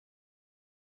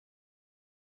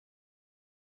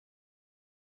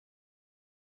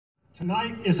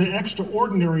Tonight is an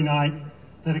extraordinary night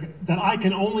that I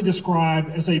can only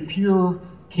describe as a pure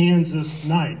Kansas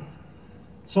night.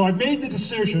 So I made the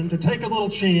decision to take a little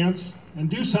chance and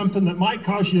do something that might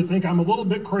cause you to think I'm a little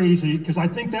bit crazy, because I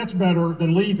think that's better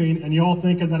than leaving and y'all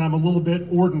thinking that I'm a little bit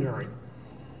ordinary.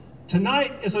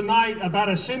 Tonight is a night about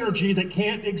a synergy that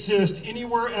can't exist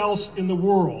anywhere else in the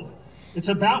world. It's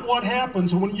about what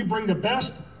happens when you bring the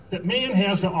best that man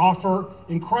has to offer,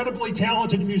 incredibly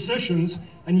talented musicians,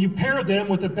 and you pair them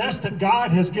with the best that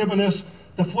God has given us,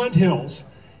 the Flint Hills.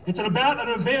 It's about an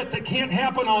event that can't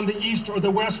happen on the East or the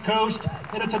West Coast,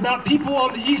 and it's about people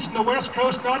on the East and the West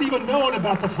Coast not even knowing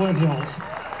about the Flint Hills.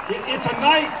 It's a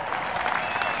night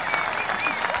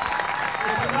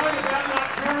about not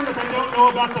caring that they don't know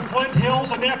about the Flint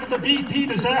Hills, and after the BP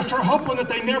disaster, hoping that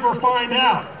they never find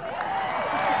out.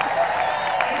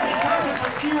 It's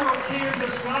a pure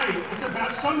Kansas night. It's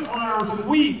about sunflowers and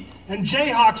wheat and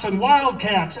Jayhawks and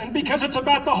Wildcats. And because it's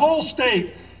about the whole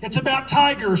state, it's about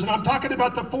tigers. And I'm talking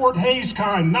about the Fort Hays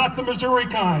kind, not the Missouri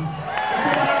kind. It's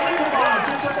about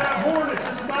Ichabods, it's about hornets,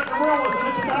 it's about gorillas, and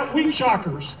it's about wheat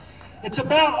shockers. It's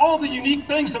about all the unique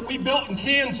things that we built in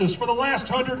Kansas for the last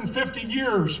 150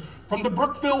 years, from the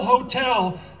Brookville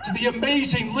Hotel to the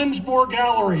amazing Lindsborg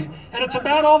Gallery. And it's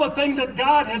about all the things that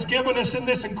God has given us in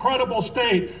this incredible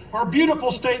state. Our beautiful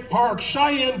state parks,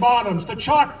 Cheyenne Bottoms, the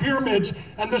chalk pyramids,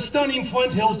 and the stunning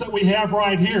Flint Hills that we have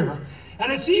right here.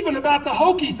 And it's even about the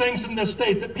hokey things in this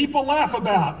state that people laugh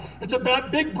about. It's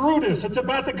about Big Brutus. It's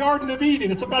about the Garden of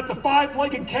Eden. It's about the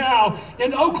five-legged cow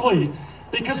in Oakley.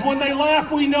 Because when they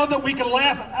laugh, we know that we can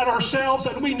laugh at ourselves,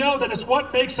 and we know that it's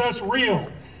what makes us real.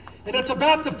 And it's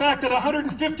about the fact that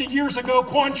 150 years ago,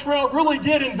 Quantrell really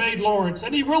did invade Lawrence,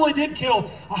 and he really did kill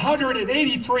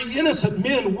 183 innocent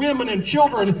men, women, and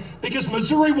children because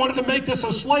Missouri wanted to make this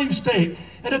a slave state.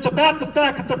 And it's about the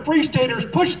fact that the Free Staters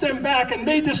pushed them back and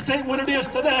made this state what it is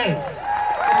today.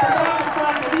 It's about the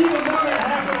fact that even though it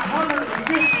happened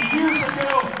 150 years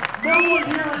ago, no one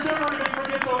here is ever going to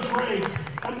forget those raids.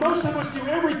 And most of us do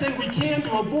everything we can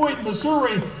to avoid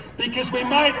Missouri because we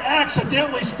might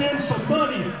accidentally spend some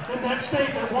money in that state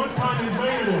that one time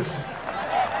invaded us.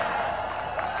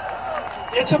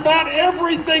 It's about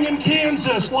everything in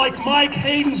Kansas, like Mike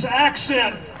Hayden's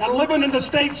accent, and living in the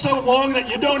state so long that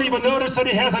you don't even notice that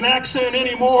he has an accent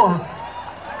anymore.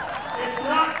 It's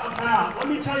not about, let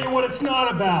me tell you what it's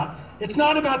not about. It's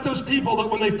not about those people that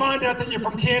when they find out that you're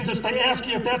from Kansas, they ask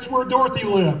you if that's where Dorothy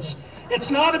lives. It's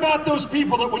not about those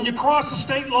people that when you cross the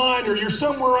state line or you're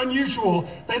somewhere unusual,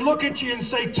 they look at you and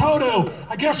say, Toto,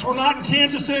 I guess we're not in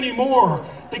Kansas anymore.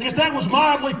 Because that was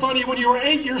mildly funny when you were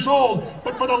 8 years old,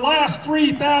 but for the last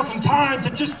 3,000 times,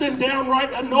 it's just been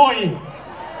downright annoying.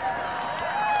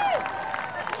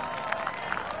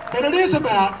 But it is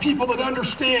about people that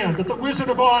understand that the Wizard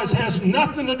of Oz has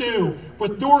nothing to do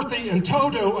with Dorothy and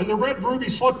Toto and the red ruby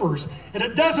slippers. And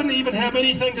it doesn't even have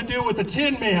anything to do with the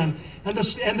Tin Man and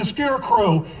the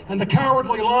Scarecrow and the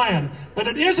Cowardly Lion. But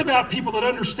it is about people that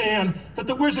understand that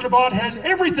the Wizard of Oz has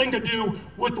everything to do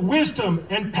with wisdom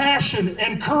and passion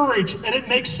and courage. And it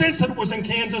makes sense that it was in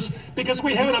Kansas because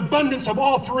we have an abundance of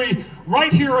all three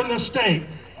right here in this state.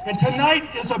 And tonight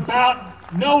is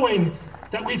about knowing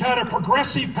that we've had a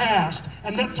progressive past,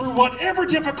 and that through whatever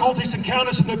difficulties encounter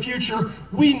us in the future,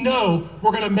 we know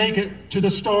we're going to make it to the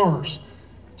stars.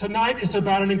 Tonight is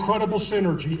about an incredible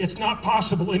synergy. It's not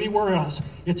possible anywhere else.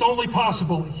 It's only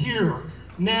possible here,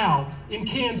 now, in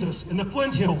Kansas, in the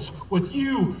Flint Hills, with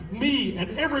you, me,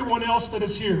 and everyone else that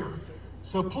is here.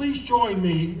 So please join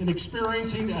me in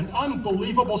experiencing an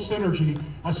unbelievable synergy,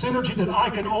 a synergy that I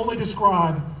can only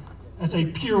describe as a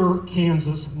pure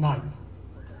Kansas night.